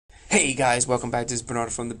Hey guys, welcome back. This is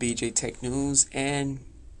Bernardo from the BJTechNews and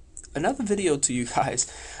another video to you guys.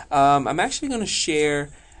 I'm actually going to share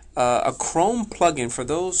a Chrome plugin for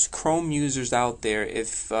those Chrome users out there.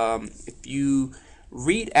 If you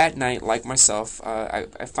read at night like myself, I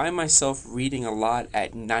find myself reading a lot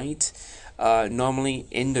at night, normally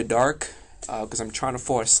in the dark because I'm trying to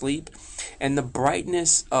fall asleep, and the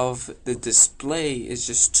brightness of the display is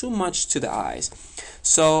just too much to the eyes.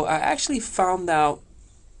 So I actually found out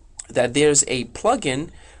that there's a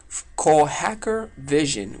plugin called Hacker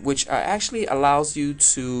Vision, which actually allows you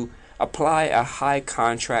to apply a high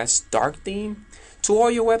contrast dark theme to all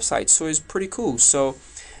your websites. So it's pretty cool. So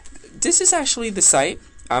this is actually the site.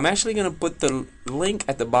 I'm actually going to put the link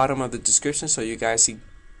at the bottom of the description so you guys can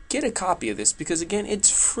get a copy of this, because again, it's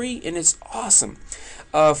free and it's awesome.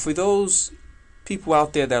 For those people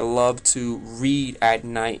out there that love to read at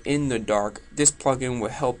night in the dark, this plugin will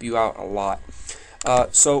help you out a lot.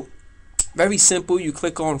 So very simple. You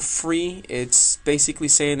click on free. It's basically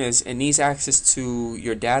saying it needs access to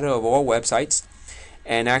your data of all websites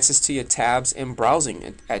and access to your tabs and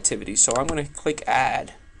browsing activities. So I'm going to click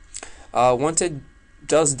add. Once it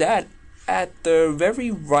does that, at the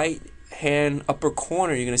very right hand upper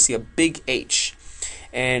corner you're going to see a big H,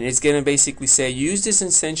 and it's going to basically say use this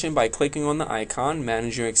extension by clicking on the icon,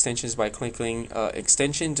 manage your extensions by clicking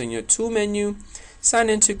extensions in your tool menu, sign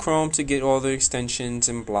into Chrome to get all the extensions,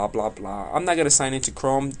 and blah blah blah. I'm not going to sign into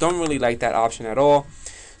Chrome. Don't really like that option at all.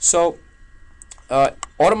 So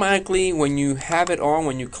automatically when you have it on,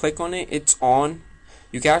 when you click on it, it's on.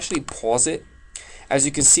 You can actually pause it. As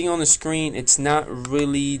you can see on the screen, it's not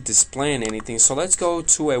really displaying anything. So let's go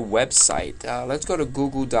to a website. Let's go to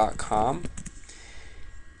google.com.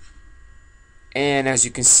 And as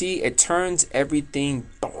you can see, it turns everything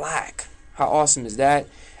black. How awesome is that?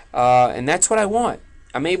 And that's what I want.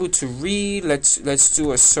 I'm able to read. Let's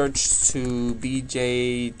do a search to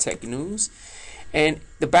BJTechNews, and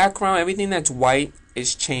the background, everything that's white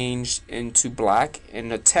is changed into black, and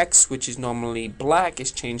the text, which is normally black, is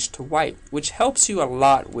changed to white, which helps you a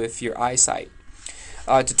lot with your eyesight.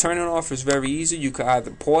 To turn it off is very easy. You could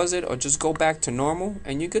either pause it or just go back to normal,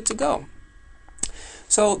 and you're good to go.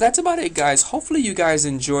 So that's about it, guys. Hopefully you guys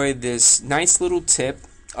enjoyed this nice little tip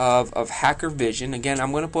of Hacker Vision. Again,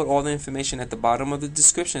 I'm going to put all the information at the bottom of the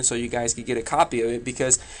description so you guys can get a copy of it,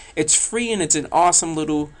 because it's free and it's an awesome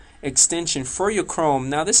little extension for your Chrome.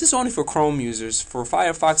 Now this is only for Chrome users. For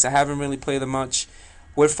Firefox, I haven't really played much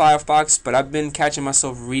with Firefox, but I've been catching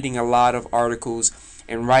myself reading a lot of articles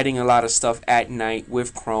and writing a lot of stuff at night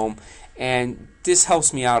with Chrome, and this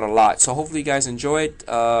helps me out a lot. So hopefully you guys enjoy it.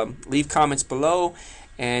 Leave comments below,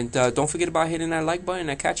 and don't forget about hitting that like button.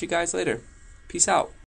 I'll catch you guys later. Peace out.